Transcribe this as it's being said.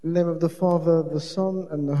In the name of the Father, the Son,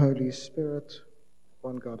 and the Holy Spirit,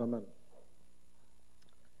 one God, Amen.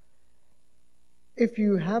 If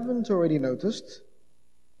you haven't already noticed,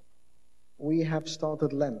 we have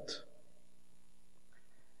started Lent.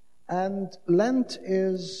 And Lent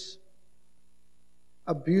is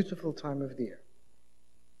a beautiful time of the year.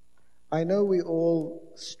 I know we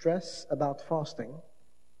all stress about fasting,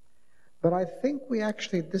 but I think we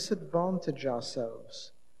actually disadvantage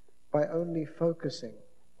ourselves by only focusing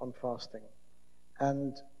on fasting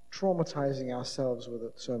and traumatizing ourselves with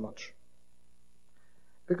it so much.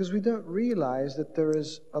 Because we don't realize that there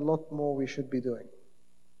is a lot more we should be doing.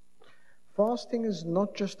 Fasting is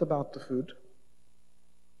not just about the food.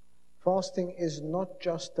 Fasting is not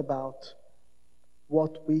just about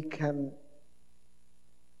what we can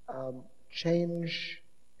change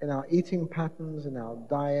in our eating patterns, in our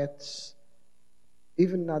diets,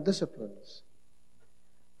 even in our disciplines.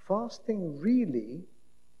 Fasting really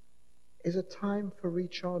is a time for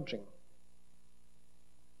recharging.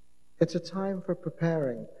 It's a time for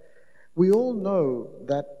preparing. We all know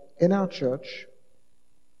that in our church,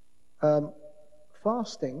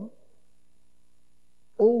 fasting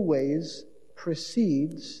always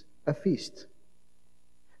precedes a feast.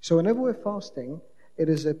 So whenever we're fasting, it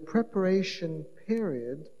is a preparation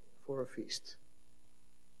period for a feast.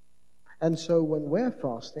 And so when we're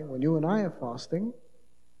fasting, when you and I are fasting,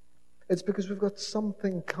 it's because we've got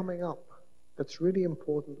something coming up that's really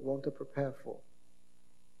important we want to prepare for.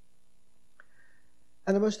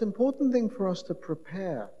 And the most important thing for us to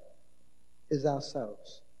prepare is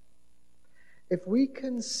ourselves. If we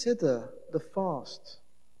consider the fast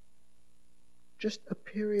just a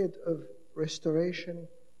period of restoration,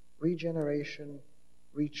 regeneration,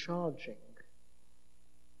 recharging,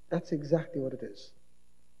 that's exactly what it is.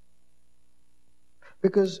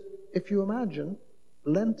 Because if you imagine,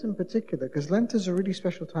 Lent in particular, because Lent is a really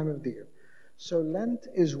special time of the year. So Lent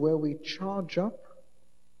is where we charge up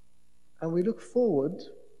and we look forward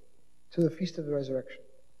to the Feast of the Resurrection.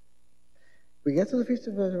 We get to the Feast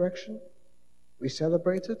of the Resurrection, we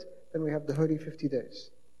celebrate it, then we have the Holy 50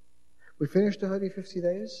 days. We finish the Holy 50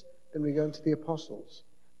 days, then we go into the Apostles.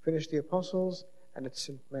 Finish the Apostles, and it's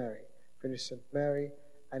St. Mary. Finish St. Mary,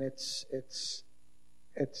 and it's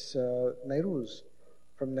Nairuz.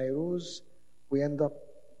 From Nairuz, we end up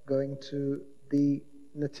going to the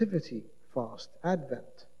Nativity fast,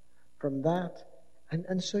 Advent. From that,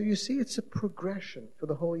 and so you see it's a progression for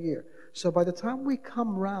the whole year. So by the time we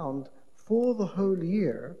come round for the whole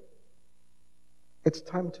year, it's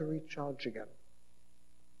time to recharge again.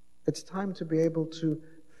 It's time to be able to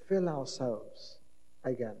fill ourselves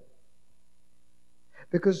again.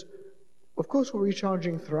 Because, of course, we're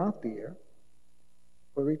recharging throughout the year.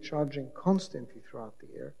 We're recharging constantly throughout the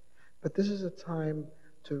year. But this is a time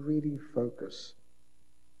to really focus.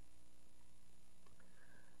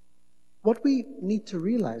 What we need to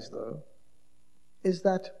realize, though, is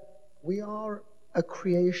that we are a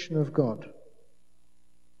creation of God.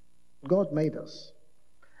 God made us.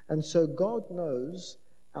 And so God knows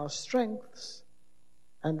our strengths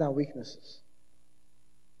and our weaknesses.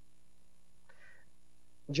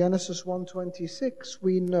 Genesis 1:26,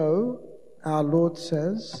 we know our Lord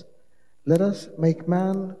says, "Let us make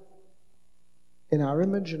man in our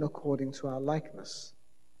image and according to our likeness."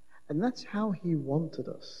 And that's how He wanted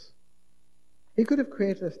us. He could have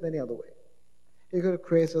created us in any other way. He could have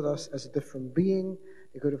created us as a different being.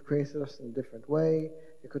 He could have created us in a different way.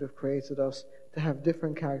 He could have created us to have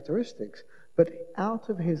different characteristics. But out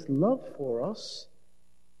of His love for us,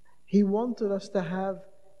 He wanted us to have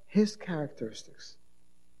His characteristics,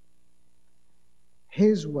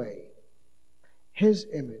 His way, His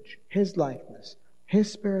image, His likeness,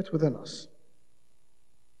 His Spirit within us.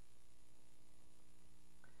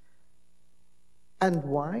 And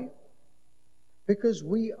why? Because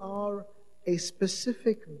we are a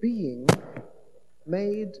specific being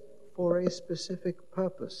made for a specific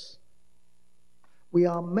purpose. We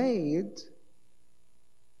are made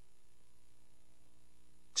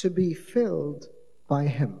to be filled by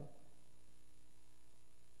Him.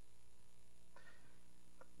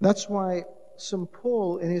 That's why St.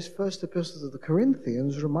 Paul, in his first epistle to the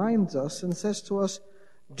Corinthians, reminds us and says to us,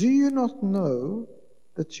 "Do you not know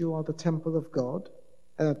that you are the temple of God,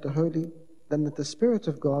 and that the Spirit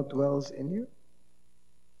of God dwells in you?"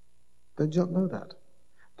 Don't you not know that?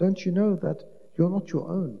 Don't you know that you're not your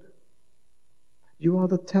own? You are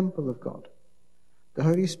the temple of God. The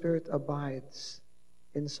Holy Spirit abides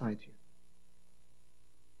inside you.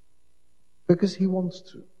 Because He wants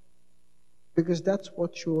to. Because that's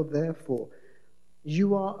what you're there for.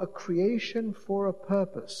 You are a creation for a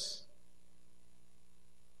purpose.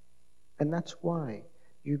 And that's why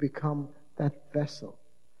you become that vessel,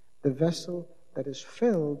 the vessel that is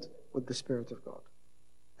filled with the Spirit of God.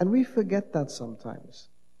 And we forget that sometimes.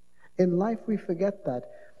 In life, we forget that.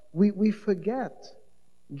 We forget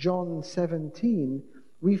John 17.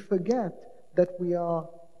 We forget that we are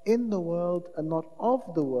in the world and not of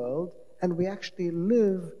the world, and we actually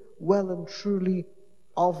live well and truly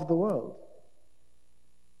of the world.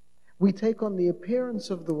 We take on the appearance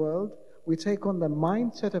of the world, we take on the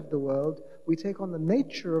mindset of the world, we take on the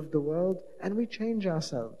nature of the world, and we change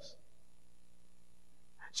ourselves.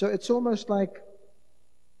 So it's almost like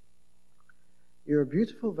you're a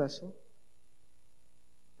beautiful vessel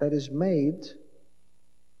that is made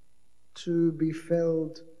to be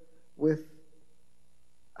filled with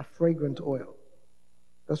a fragrant oil.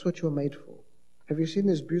 That's what you're made for. Have you seen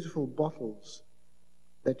these beautiful bottles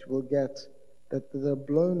that you will get, that are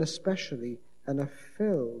blown especially and are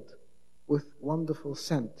filled with wonderful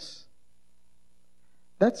scents?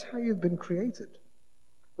 That's how you've been created,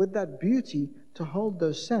 with that beauty to hold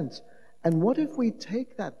those scents. And what if we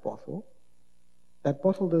take that bottle that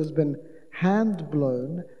has been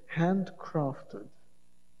hand-blown, hand-crafted,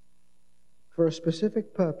 for a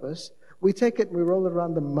specific purpose, we take it and we roll it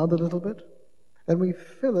around the mud a little bit, and we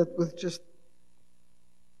fill it with just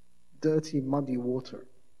dirty, muddy water.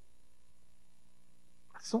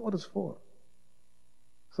 That's not what it's for.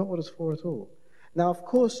 It's not what it's for at all. Now, of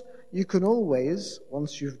course, you can always,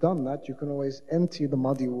 once you've done that, you can always empty the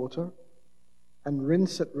muddy water and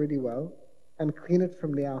rinse it really well and clean it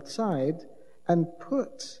from the outside and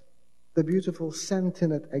put the beautiful scent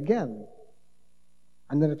in it again.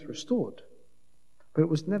 And then it's restored. But it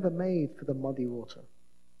was never made for the muddy water.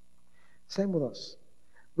 Same with us.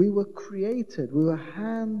 We were created, we were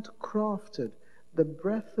handcrafted, the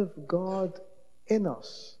breath of God in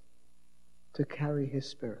us to carry His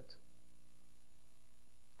Spirit.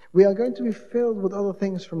 We are going to be filled with other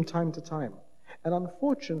things from time to time. And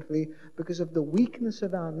unfortunately, because of the weakness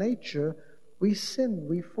of our nature, we sin,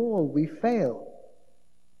 we fall, we fail.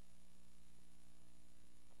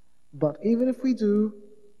 But even if we do,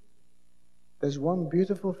 there's one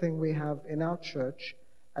beautiful thing we have in our church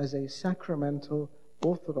as a sacramental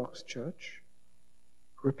Orthodox church: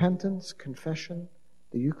 repentance, confession,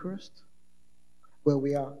 the Eucharist, where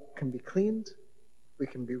we can be cleaned, we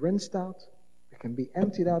can be rinsed out, we can be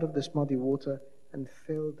emptied out of this muddy water and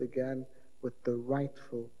filled again with the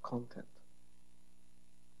rightful content.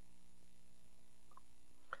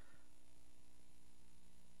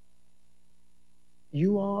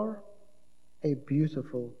 You are a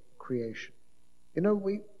beautiful creation. You know,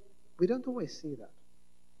 we don't always see that.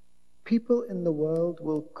 People in the world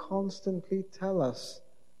will constantly tell us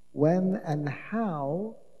when and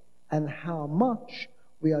how much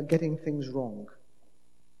we are getting things wrong.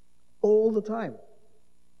 All the time.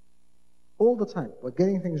 All the time. We're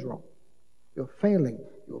getting things wrong. You're failing.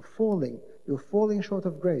 You're falling short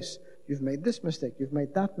of grace. You've made this mistake. You've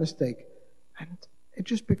made that mistake. And it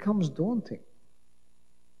just becomes daunting.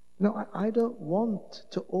 No, I don't want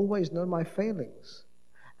to always know my failings.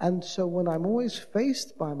 And so when I'm always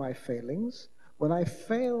faced by my failings, when I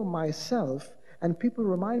fail myself, and people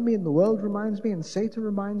remind me, and the world reminds me, and Satan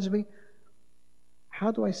reminds me,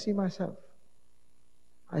 how do I see myself?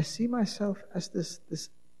 I see myself as this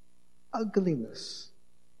ugliness.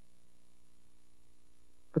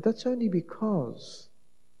 But that's only because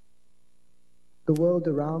the world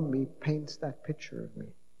around me paints that picture of me.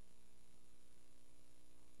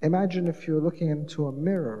 Imagine if you're looking into a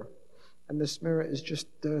mirror and this mirror is just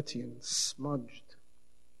dirty and smudged,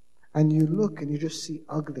 and you look and you just see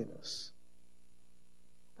ugliness.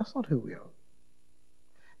 That's not who we are.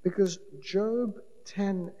 Because Job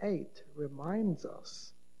 10:8 reminds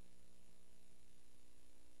us,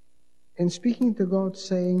 in speaking to God,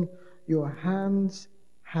 saying, "Your hands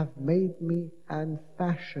have made me and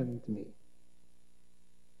fashioned me."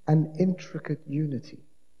 An intricate unity.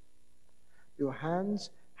 Your hands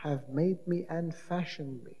have made me and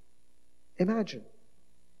fashioned me. Imagine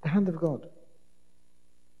the hand of God.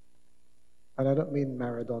 And I don't mean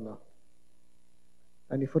Maradona.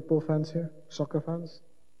 Any football fans here? Soccer fans?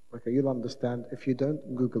 Okay, you'll understand. If you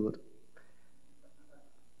don't, Google it.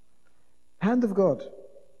 Hand of God.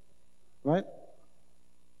 Right?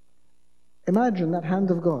 Imagine that hand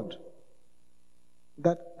of God.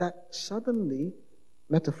 That suddenly,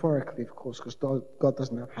 metaphorically, of course, because God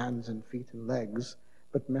doesn't have hands and feet and legs,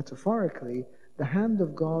 but metaphorically, the hand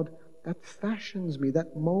of God that fashions me,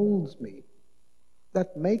 that molds me,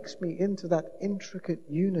 that makes me into that intricate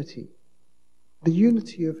unity. The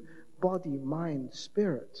unity of body, mind,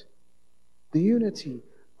 spirit. The unity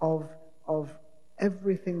of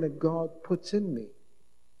everything that God puts in me.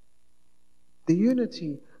 the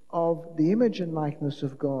unity of the image and likeness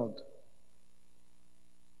of God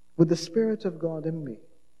with the Spirit of God in me.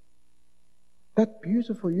 That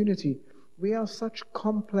beautiful unity. We are such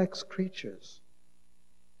complex creatures,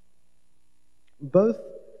 both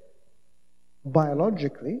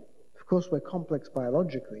biologically, of course we're complex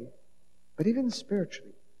biologically, but even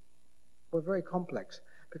spiritually. We're very complex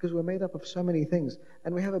because we're made up of so many things,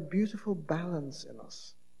 and we have a beautiful balance in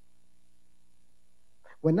us.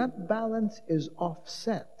 When that balance is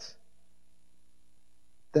offset,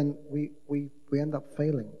 then we end up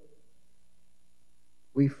failing.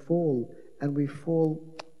 We fall, and we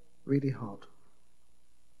fall really hard.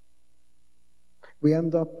 We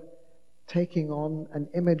end up taking on an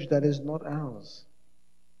image that is not ours.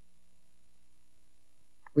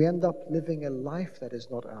 We end up living a life that is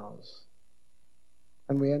not ours.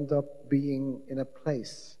 And we end up being in a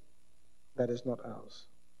place that is not ours.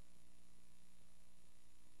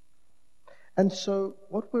 And so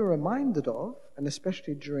what we're reminded of, and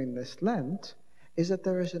especially during this Lent, is that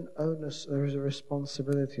there is an onus, there is a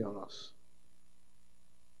responsibility on us.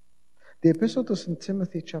 The Epistle to St.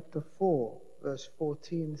 Timothy chapter 4, verse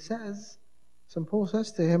 14 says, St. Paul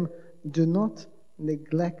says to him, do not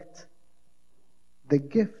neglect the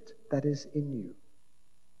gift that is in you.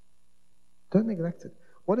 Don't neglect it.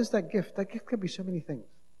 What is that gift? That gift can be so many things.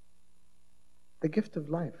 The gift of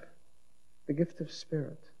life, the gift of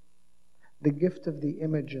spirit, the gift of the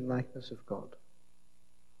image and likeness of God,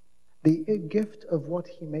 the gift of what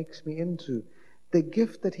He makes me into, the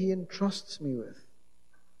gift that He entrusts me with.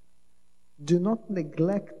 Do not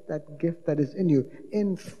neglect that gift that is in you.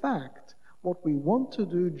 In fact, what we want to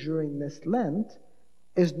do during this Lent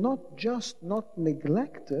is not just not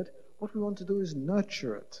neglect it, what we want to do is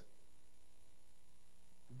nurture it.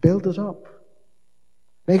 Build it up.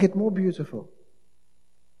 Make it more beautiful.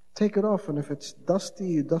 Take it off, and if it's dusty,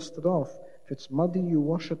 you dust it off. If it's muddy, you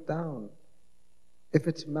wash it down. If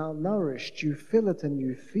it's malnourished, you fill it and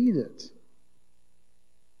you feed it.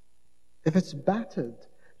 If it's battered,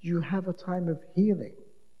 you have a time of healing.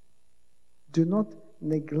 Do not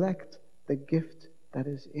neglect the gift that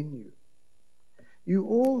is in you. You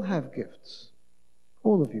all have gifts.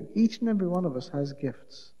 All of you. Each and every one of us has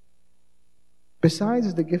gifts.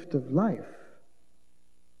 Besides the gift of life,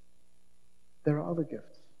 there are other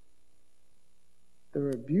gifts. There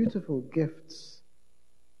are beautiful gifts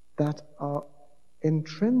that are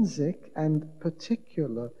intrinsic and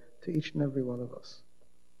particular to each and every one of us.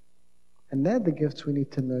 And they're the gifts we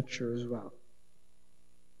need to nurture as well.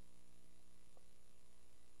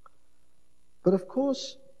 But of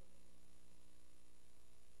course,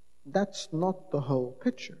 that's not the whole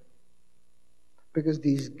picture. Because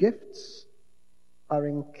these gifts are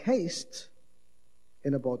encased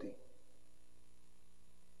in a body.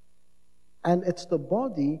 And it's the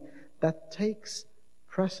body that takes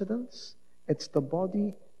precedence. It's the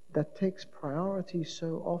body that takes priority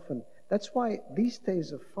so often. That's why these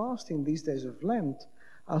days of fasting, these days of Lent,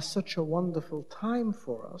 are such a wonderful time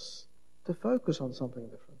for us to focus on something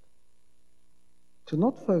different. To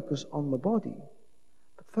not focus on the body,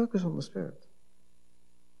 but focus on the Spirit.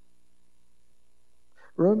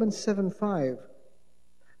 Romans 7:5,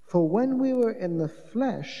 for when we were in the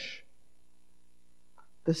flesh,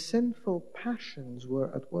 the sinful passions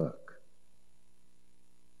were at work.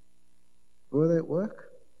 Were they at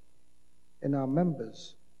work? In our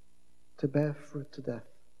members, to bear fruit to death.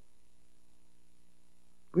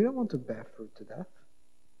 We don't want to bear fruit to death.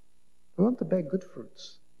 We want to bear good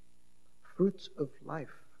fruits. Fruits of life.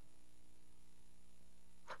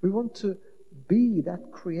 We want to be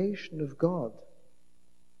that creation of God.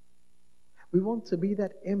 We want to be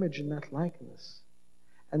that image and that likeness.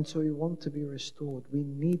 And so we want to be restored. We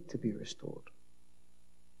need to be restored.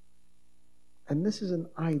 And this is an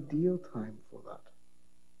ideal time for that.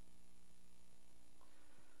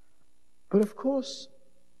 But of course,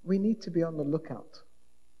 we need to be on the lookout.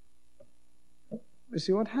 You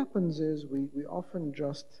see, what happens is we often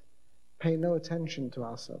just pay no attention to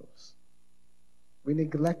ourselves. We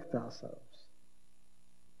neglect ourselves.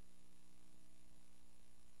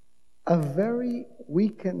 A very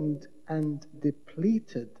weakened and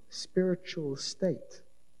depleted spiritual state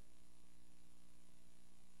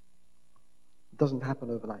doesn't happen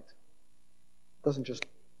overnight. Doesn't just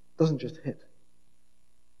hit.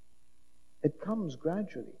 It comes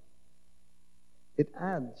gradually. It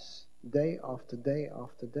adds day after day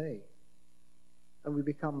after day. And we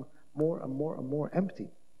become more and more and more empty.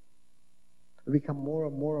 We become more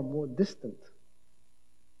and more and more distant.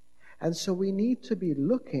 And so we need to be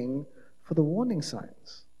looking for the warning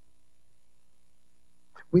signs.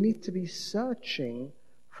 We need to be searching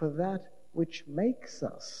for that which makes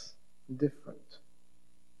us different.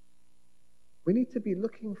 We need to be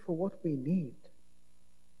looking for what we need.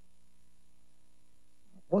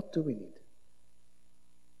 What do we need?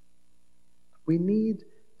 We need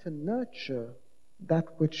to nurture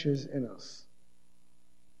that which is in us.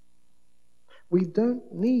 We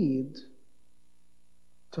don't need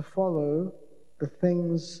to follow the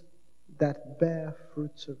things that bear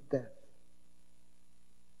fruits of death.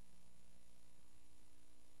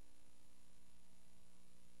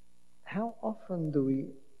 How often do we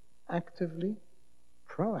actively,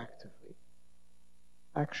 proactively,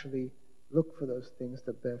 actually look for those things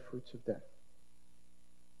that bear fruits of death?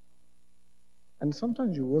 And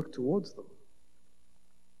sometimes you work towards them.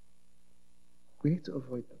 We need to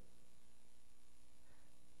avoid them.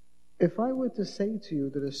 If I were to say to you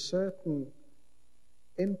that a certain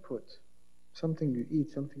input, something you eat,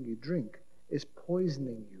 something you drink, is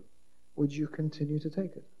poisoning you, would you continue to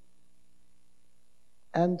take it?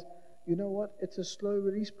 And you know what? It's a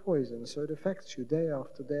slow-release poison, so it affects you day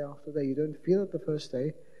after day after day. You don't feel it the first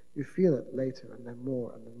day, you feel it later, and then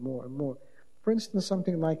more, and then more, and more. For instance,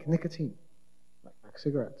 something like nicotine, like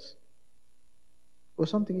cigarettes, or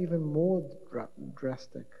something even more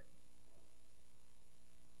drastic.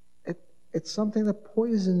 It's something that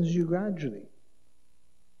poisons you gradually.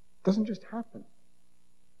 It doesn't just happen.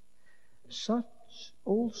 Such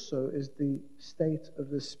also is the state of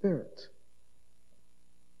the Spirit.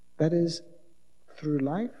 That is, through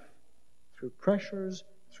life, through pressures,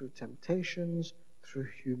 through temptations, through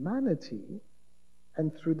humanity,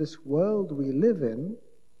 and through this world we live in,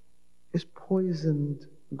 is poisoned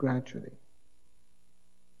gradually.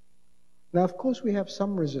 Now, of course, we have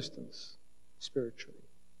some resistance spiritually.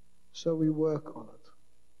 So we work on it.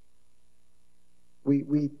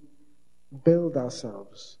 We build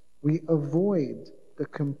ourselves. We avoid the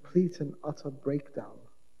complete and utter breakdown.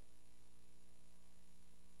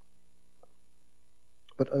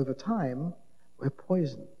 But over time, we're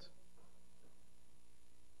poisoned.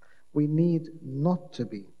 We need not to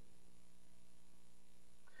be.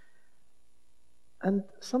 And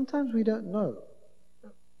sometimes we don't know.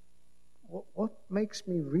 What makes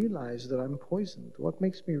me realize that I'm poisoned? What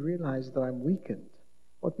makes me realize that I'm weakened?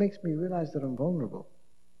 What makes me realize that I'm vulnerable?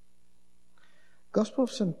 Gospel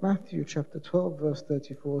of St. Matthew, chapter 12, verse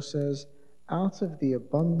 34 says, "Out of the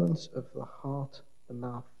abundance of the heart, the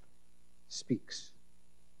mouth speaks."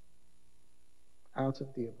 Out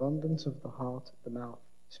of the abundance of the heart, the mouth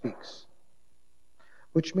speaks.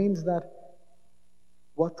 Which means that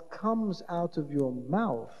what comes out of your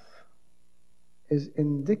mouth is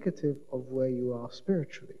indicative of where you are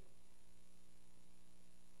spiritually.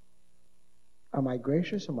 Am I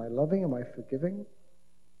gracious? Am I loving? Am I forgiving?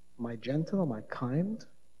 Am I gentle? Am I kind?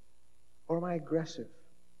 Or am I aggressive?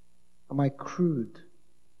 Am I crude?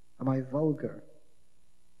 Am I vulgar?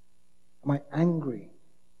 Am I angry?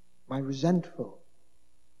 Am I resentful?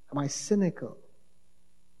 Am I cynical?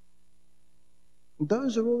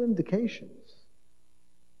 Those are all indications.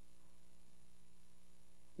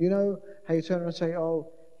 You know how you turn around and say,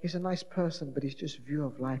 oh, he's a nice person, but his just view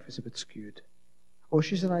of life is a bit skewed. Or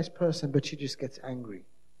she's a nice person, but she just gets angry.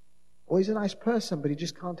 Or he's a nice person, but he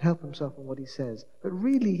just can't help himself in what he says. But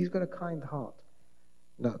really, he's got a kind heart.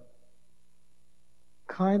 No.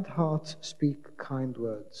 Kind hearts speak kind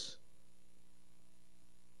words.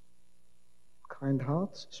 Kind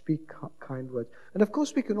hearts speak kind words. And of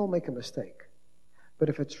course, we can all make a mistake. But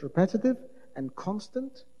if it's repetitive and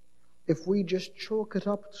constant, if we just chalk it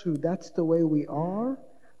up to that's the way we are,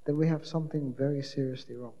 then we have something very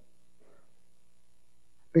seriously wrong.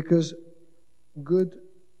 Because good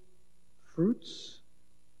fruits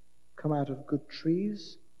come out of good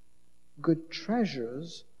trees, good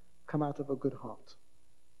treasures come out of a good heart.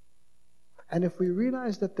 And if we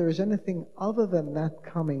realize that there is anything other than that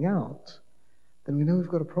coming out, then we know we've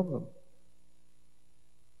got a problem.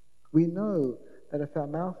 We know that if our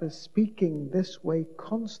mouth is speaking this way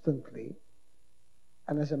constantly,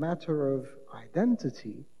 and as a matter of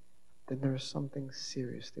identity, then there is something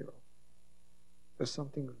seriously wrong. There's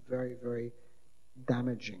something very, very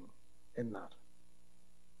damaging in that.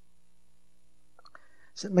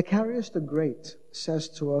 St. Macarius the Great says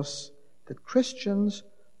to us that Christians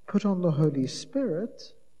put on the Holy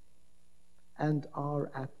Spirit and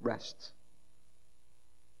are at rest.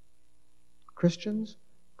 Christians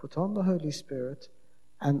put on the Holy Spirit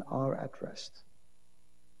and are at rest.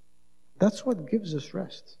 That's what gives us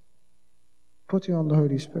rest. Putting on the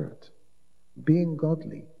Holy Spirit, being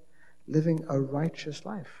godly, living a righteous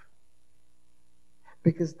life.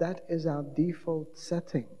 Because that is our default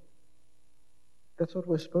setting. That's what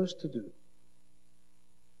we're supposed to do.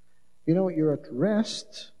 You know, you're at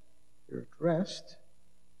rest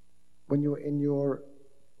when you're in your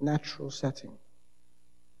natural setting.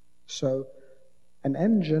 So an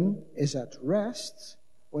engine is at rest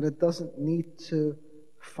when it doesn't need to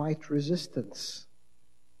fight resistance.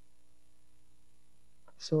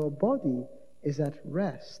 So a body is at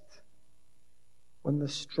rest when the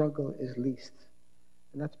struggle is least.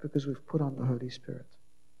 And that's because we've put on the Holy Spirit.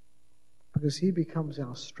 Because He becomes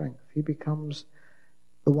our strength. He becomes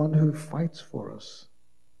the one who fights for us.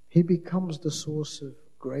 He becomes the source of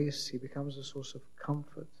grace. He becomes the source of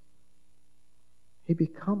comfort. He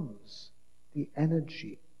becomes the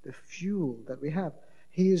energy, the fuel that we have.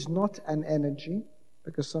 He is not an energy,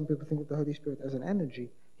 because some people think of the Holy Spirit as an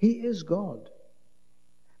energy. He is God.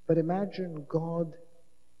 But imagine God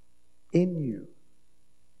in you,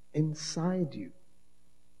 inside you.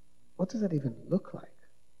 What does that even look like?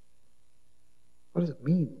 What does it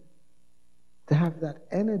mean to have that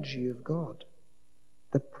energy of God,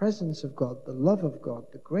 the presence of God, the love of God,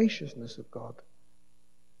 the graciousness of God,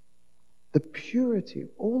 the purity,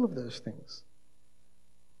 all of those things?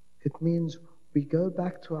 It means we go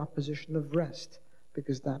back to our position of rest,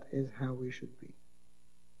 because that is how we should be.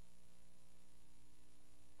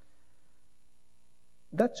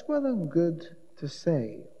 That's well and good to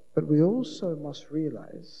say, but we also must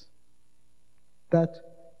realize that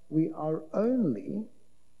we are only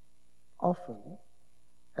often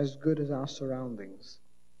as good as our surroundings,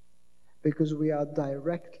 because we are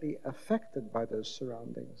directly affected by those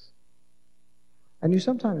surroundings. And you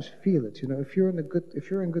sometimes feel it, if you're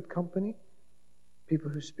in good company, people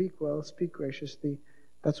who speak well, speak graciously,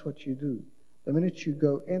 that's what you do. The minute you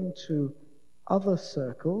go into other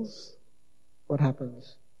circles, what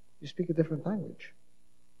happens? You speak a different language.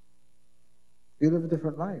 You live a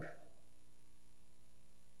different life.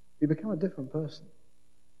 You become a different person.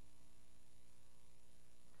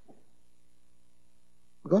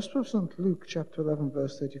 Gospel of St. Luke, chapter 11,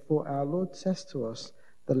 verse 34, our Lord says to us,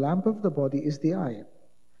 the lamp of the body is the eye.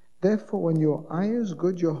 Therefore, when your eye is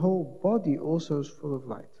good, your whole body also is full of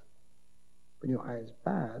light. When your eye is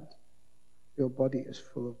bad, your body is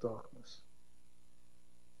full of darkness.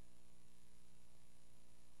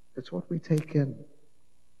 It's what we take in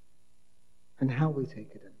and how we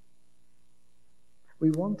take it in.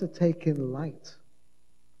 We want to take in light.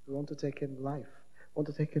 We want to take in life. We want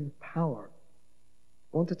to take in power.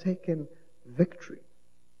 We want to take in victory.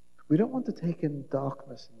 We don't want to take in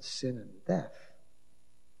darkness and sin and death.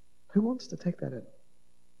 Who wants to take that in?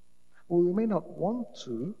 Well, we may not want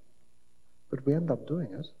to, but we end up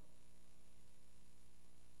doing it.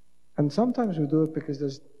 And sometimes we do it because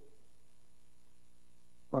there's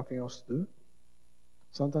nothing else to do.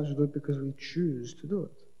 Sometimes we do it because we choose to do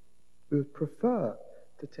it. We would prefer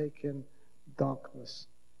to take in darkness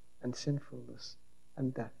and sinfulness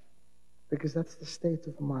and death, because that's the state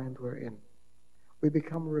of mind we're in. We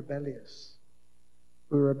become rebellious.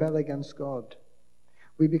 We rebel against God.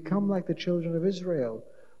 We become like the children of Israel,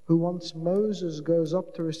 who once Moses goes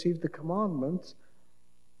up to receive the commandment,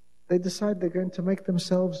 they decide they're going to make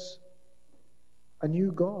themselves a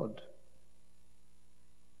new god.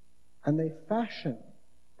 And they fashion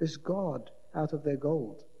this god out of their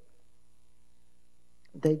gold.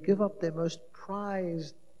 They give up their most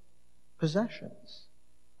prized possessions.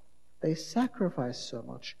 They sacrifice so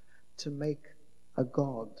much to make a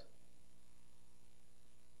god,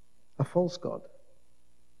 a false god,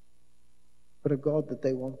 but a god that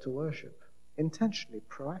they want to worship intentionally,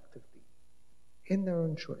 proactively, in their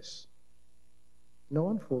own choice. No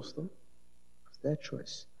one forced them. It's their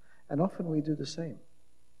choice. And often we do the same.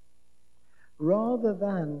 Rather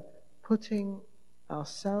than putting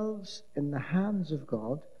ourselves in the hands of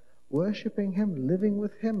God, worshipping Him, living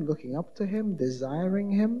with Him, looking up to Him,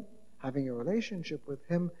 desiring Him, having a relationship with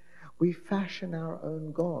Him, we fashion our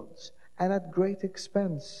own gods, and at great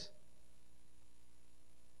expense.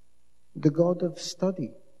 The god of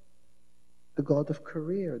study, the god of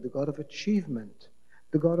career, the god of achievement,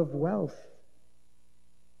 the god of wealth,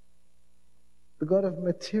 the god of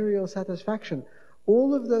material satisfaction.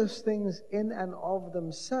 All of those things in and of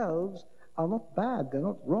themselves are not bad, they're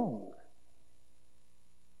not wrong.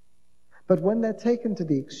 But when they're taken to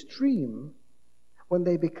the extreme, when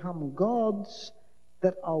they become gods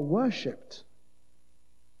that are worshipped,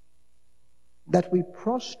 that we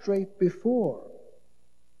prostrate before,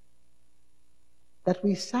 that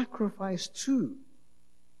we sacrifice to,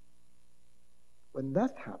 when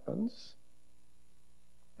that happens,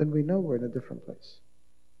 then we know we're in a different place.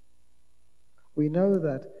 We know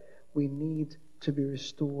that we need to be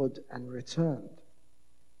restored and returned.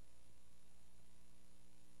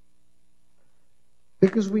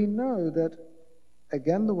 Because we know that,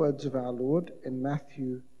 again, the words of our Lord in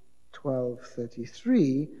Matthew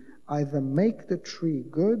 12:33, either make the tree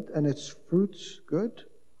good and its fruits good,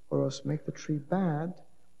 or else make the tree bad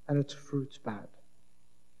and its fruits bad.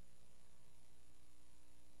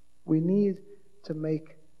 We need to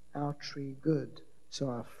make our tree good so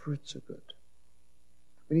our fruits are good.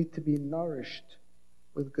 We need to be nourished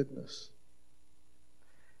with goodness.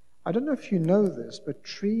 I don't know if you know this, but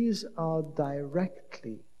trees are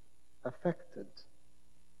directly affected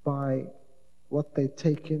by what they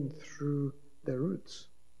take in through their roots.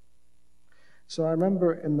 So I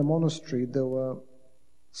remember in the monastery, there were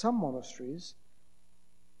some monasteries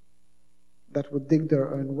that would dig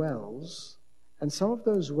their own wells, and some of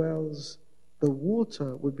those wells, the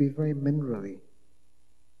water would be very minerally,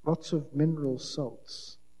 lots of mineral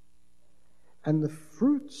salts. And the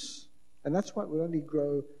fruits, and that's why we only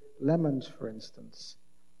grow lemons, for instance,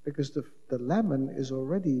 because the lemon is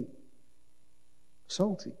already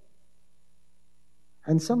salty.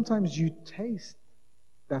 And sometimes you taste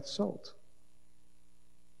that salt.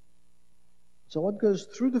 So what goes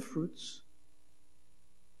through the fruits,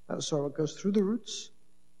 what goes through the roots,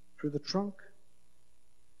 through the trunk,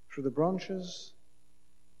 through the branches,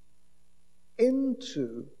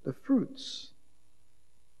 into the fruits,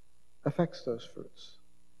 affects those fruits.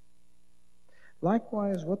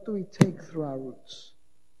 Likewise, what do we take through our roots?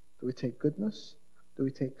 Do we take goodness? Do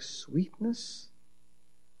we take sweetness?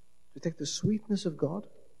 Do we take the sweetness of God?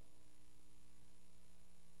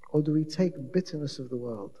 Or do we take bitterness of the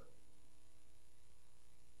world?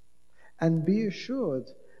 And be assured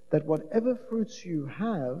that whatever fruits you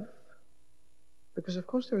have, because of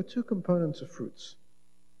course there are two components of fruits: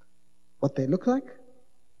 what they look like,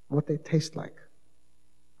 what they taste like.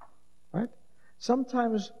 Right?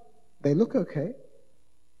 Sometimes they look okay,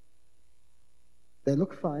 they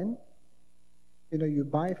look fine. You know, you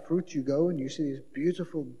buy fruit, you go and you see this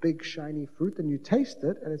beautiful, big, shiny fruit, and you taste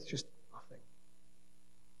it, and it's just nothing.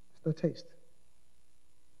 There's no taste.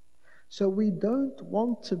 So we don't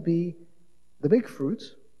want to be the big fruit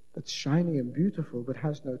that's shiny and beautiful but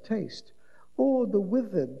has no taste, or the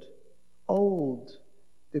withered, old,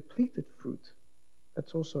 depleted fruit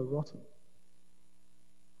that's also rotten.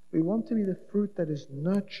 We want to be the fruit that is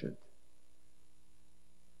nurtured,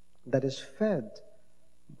 that is fed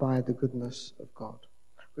by the goodness of God.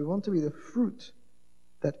 We want to be the fruit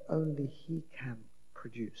that only He can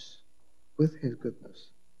produce with His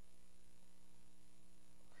goodness.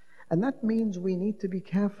 And that means we need to be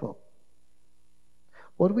careful.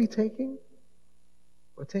 What are we taking?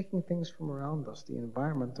 We're taking things from around us, the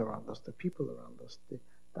environment around us, the people around us, the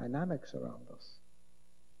dynamics around us.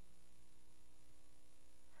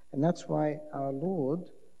 And that's why our Lord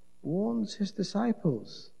warns His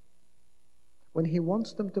disciples when He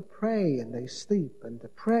wants them to pray and they sleep, and to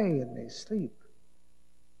pray and they sleep.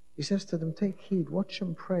 He says to them, take heed, watch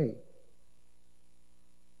and pray,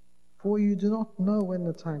 for you do not know when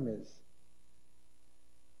the time is.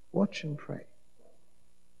 Watch and pray.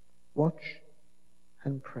 Watch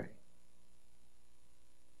and pray.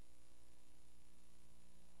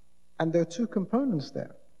 And there are two components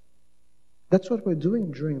there. That's what we're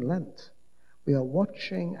doing during Lent. We are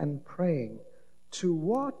watching and praying. To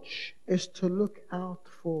watch is to look out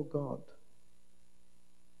for God.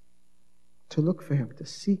 To look for Him, to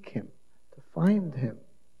seek Him, to find Him,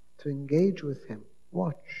 to engage with Him.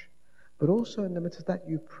 Watch. But also in the midst of that,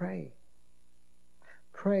 you pray.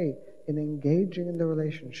 Pray in engaging in the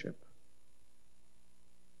relationship.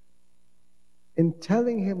 In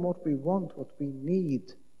telling Him what we want, what we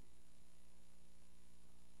need,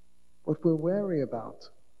 what we're wary about,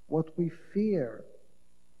 what we fear,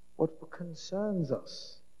 what concerns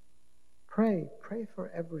us. Pray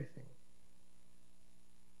for everything.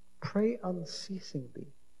 Pray unceasingly.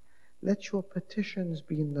 Let your petitions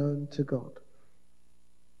be known to God.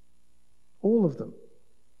 All of them.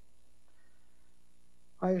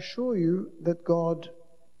 I assure you that God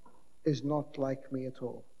is not like me at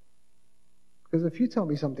all. Because if you tell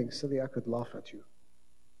me something silly, I could laugh at you.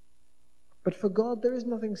 But for God, there is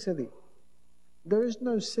nothing silly. There is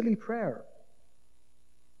no silly prayer.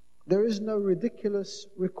 There is no ridiculous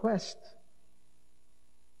request.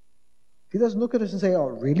 He doesn't look at us and say, oh,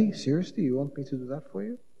 really? Seriously? You want me to do that for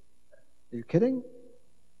you? Are you kidding?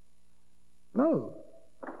 No.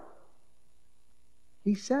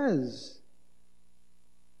 He says,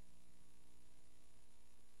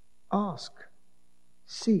 ask,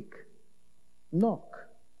 seek, knock,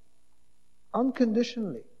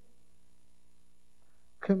 unconditionally,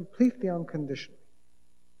 completely unconditionally.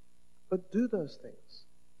 But do those things,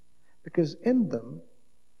 because in them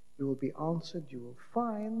you will be answered, you will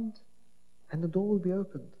find, and the door will be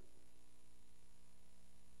opened.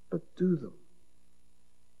 But do them.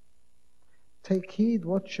 Take heed,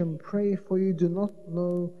 watch and pray, for you do not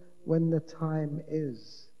know when the time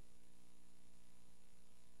is.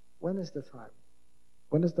 When is the time?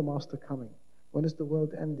 When is the Master coming? When is the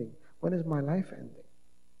world ending? When is my life ending?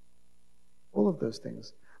 All of those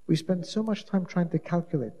things. We spend so much time trying to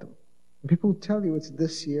calculate them. And people tell you it's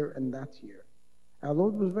this year and that year. Our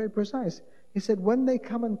Lord was very precise. He said, when they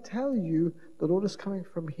come and tell you the Lord is coming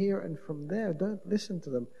from here and from there, don't listen to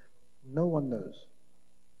them. No one knows.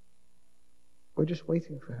 We're just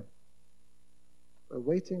waiting for Him. We're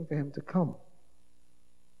waiting for Him to come.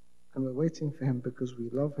 And we're waiting for Him because we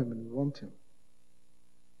love Him and we want Him.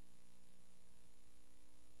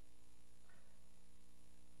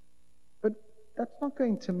 But that's not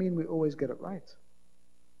going to mean we always get it right.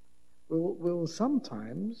 We'll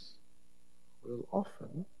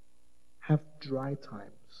often have dry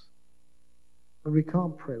times. When we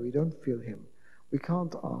can't pray, we don't feel Him. We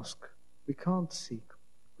can't ask. We can't seek.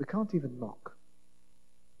 We can't even knock.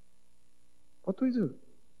 What do?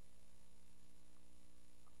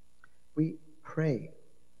 We pray.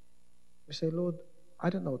 We say, Lord,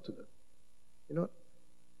 I don't know what to do. You know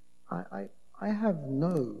what? I have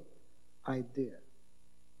no idea.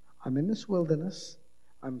 I'm in this wilderness.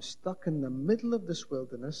 I'm stuck in the middle of this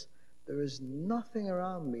wilderness. There is nothing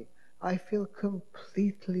around me. I feel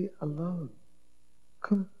completely alone.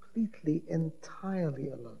 Completely, entirely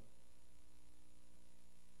alone.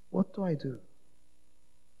 What do I do?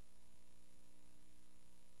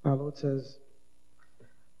 Our Lord says,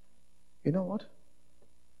 you know what?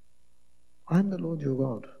 I'm the Lord your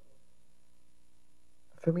God.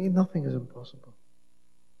 For me, nothing is impossible.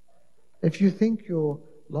 If you think you're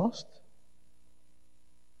lost,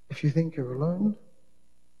 if you think you're alone,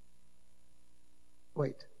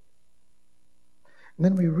 wait. And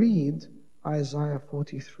then we read Isaiah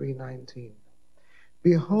 43:19.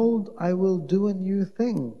 Behold, I will do a new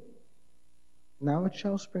thing. Now it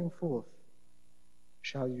shall spring forth.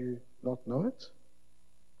 Shall you not know it?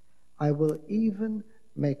 I will even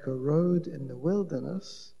make a road in the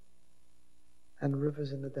wilderness and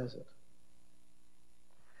rivers in the desert.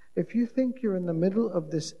 If you think you're in the middle of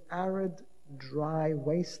this arid, dry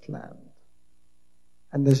wasteland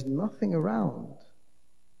and there's nothing around,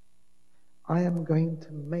 I am going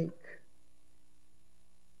to make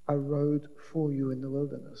a road for you in the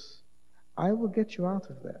wilderness. I will get you out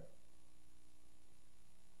of there.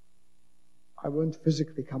 I won't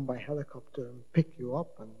physically come by helicopter and pick you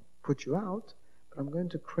up and put you out, but I'm going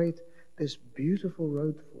to create this beautiful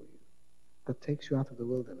road for you that takes you out of the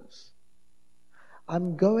wilderness.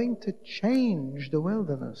 I'm going to change the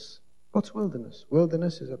wilderness. What's wilderness?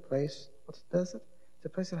 Wilderness is a place, what's desert? It's a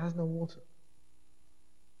place that has no water.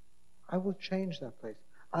 I will change that place.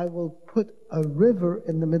 I will put a river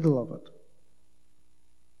in the middle of it.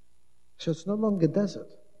 So it's no longer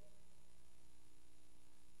desert.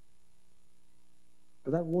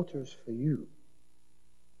 But that water is for you.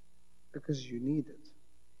 Because you need it.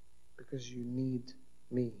 Because you need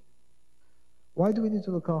me. Why do we need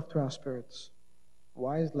to look after our spirits?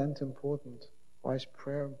 Why is Lent important? Why is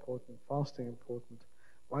prayer important? Fasting important?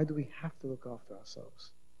 Why do we have to look after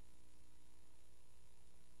ourselves?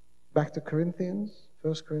 Back to Corinthians,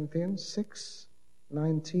 1 Corinthians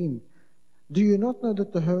 6:19. Do you not know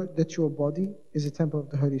that your body is a temple of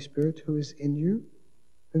the Holy Spirit who is in you,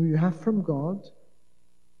 whom you have from God?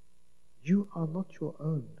 You are not your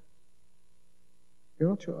own. You're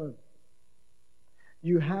not your own.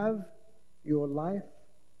 You have your life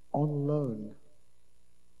on loan.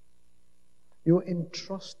 You're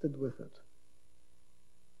entrusted with it.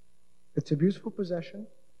 It's a beautiful possession.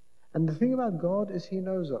 And the thing about God is He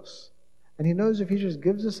knows us. And He knows if He just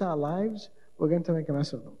gives us our lives, we're going to make a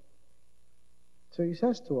mess of them. So He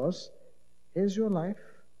says to us, here's your life,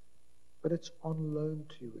 but it's on loan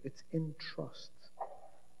to you. It's in trust.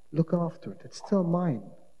 Look after it. It's still mine.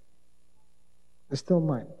 It's still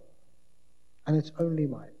mine. And it's only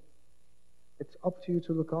mine. It's up to you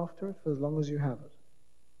to look after it for as long as you have it.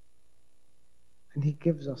 And He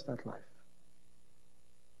gives us that life.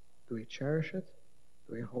 Do we cherish it?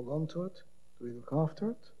 Do we hold on to it? Do we look after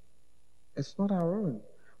it? It's not our own.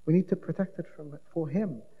 We need to protect it for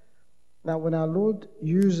Him. Now, when our Lord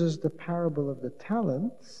uses the parable of the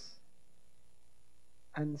talents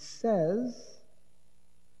and says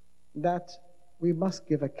that we must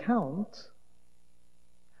give account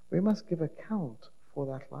for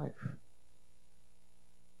that life.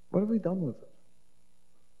 What have we done with it?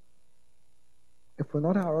 If we're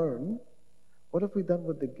not our own, what have we done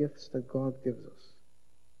with the gifts that God gives us?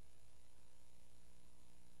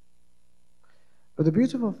 But the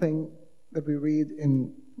beautiful thing that we read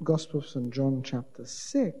in Gospel of St. John chapter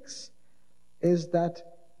 6 is that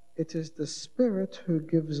It is the Spirit who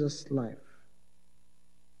gives us life.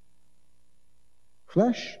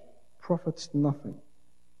 Flesh profits nothing.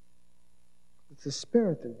 It's the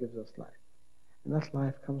Spirit that gives us life. And that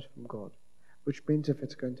life comes from God, which means if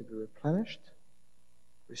it's going to be replenished,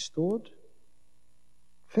 restored,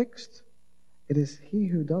 fixed, it is He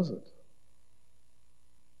who does it.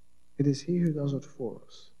 It is He who does it for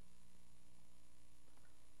us.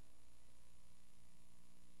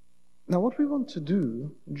 Now, what we want to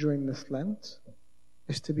do during this Lent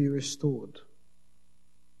is to be restored.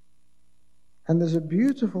 And there's a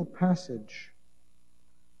beautiful passage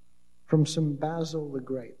from St. Basil the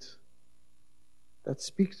Great that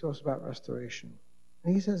speaks to us about restoration.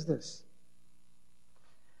 And he says this.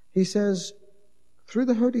 He says, through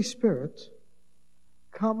the Holy Spirit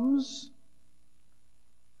comes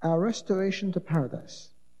our restoration to paradise,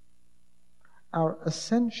 our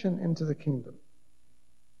ascension into the kingdom,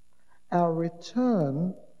 our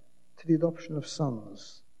return to the adoption of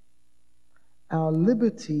sons, our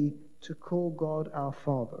liberty to call God our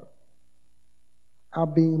Father, our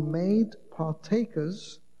being made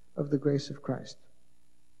partakers of the grace of Christ.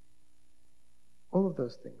 All of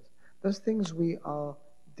those things we are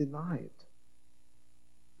denied,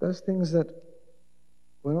 those things that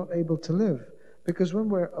we're not able to live. Because when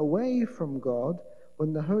we're away from God,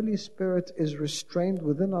 when the Holy Spirit is restrained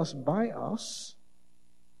within us by us,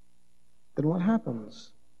 then what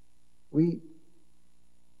happens? We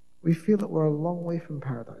feel that we're a long way from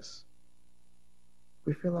paradise.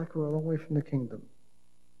 We feel like we're a long way from the kingdom.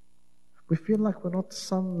 We feel like we're not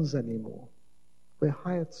sons anymore. We're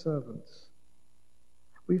hired servants.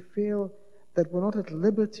 We feel that we're not at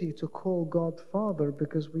liberty to call God Father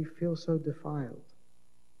because we feel so defiled.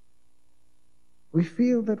 We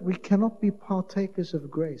feel that we cannot be partakers of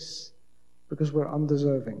grace because we're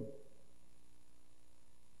undeserving.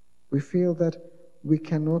 We feel that we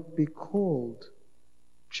cannot be called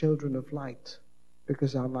children of light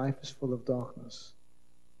because our life is full of darkness.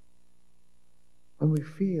 And we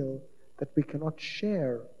feel that we cannot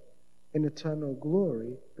share in eternal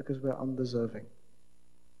glory because we're undeserving.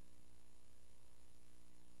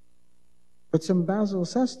 But St. Basil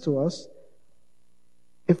says to us,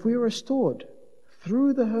 if we are restored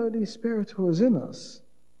through the Holy Spirit who is in us,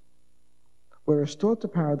 we're restored to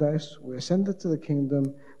paradise, we're ascended to the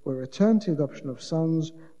kingdom, we're returned to the adoption of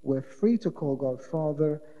sons, we're free to call God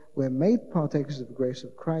Father, we're made partakers of the grace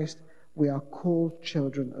of Christ, we are called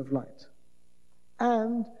children of light.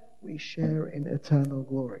 And we share in eternal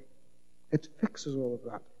glory. It fixes all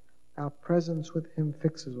of that. Our presence with Him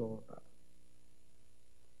fixes all of that.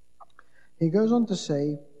 He goes on to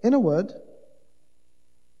say, in a word,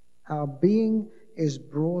 our being is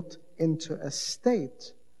brought into a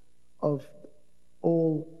state of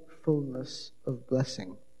all fullness of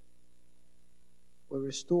blessing. We're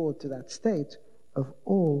restored to that state of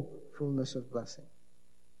all fullness of blessing.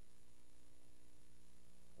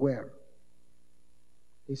 Where?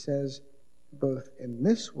 He says, both in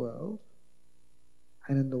this world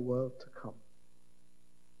and in the world to come.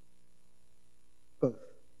 Both.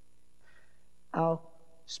 Our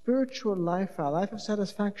spiritual life, our life of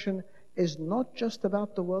satisfaction, is not just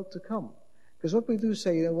about the world to come. Because what we do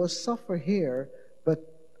say, we'll suffer here, but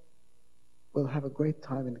we'll have a great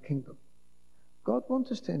time in the kingdom. God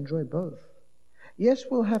wants us to enjoy both. Yes,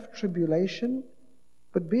 we'll have tribulation,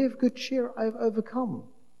 but be of good cheer, I've overcome.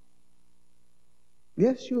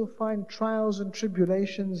 Yes, you'll find trials and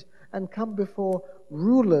tribulations and come before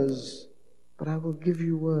rulers, but I will give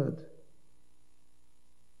you word.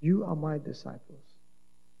 You are my disciples.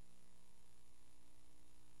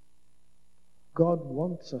 God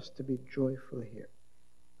wants us to be joyful here.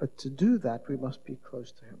 But to do that, we must be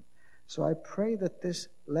close to Him. So I pray that this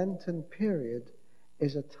Lenten period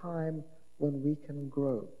is a time when we can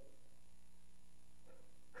grow.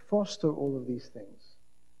 Foster all of these things.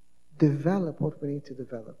 Develop what we need to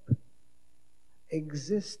develop.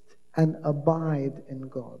 Exist and abide in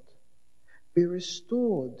God. Be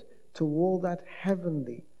restored to all that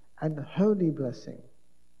heavenly and holy blessing,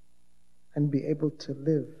 and be able to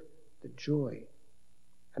live the joy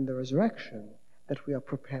and the resurrection that we are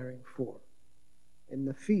preparing for in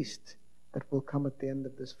the feast that will come at the end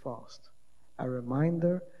of this fast. A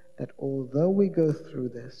reminder that although we go through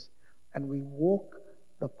this and we walk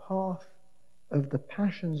the path of the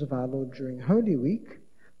passions of our Lord during Holy Week,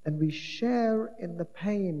 and we share in the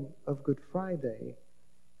pain of Good Friday,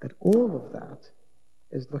 that all of that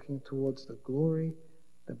is looking towards the glory,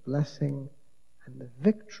 the blessing, and the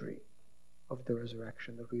victory of the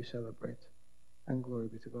resurrection that we celebrate. And glory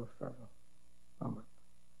be to God forever. Amen.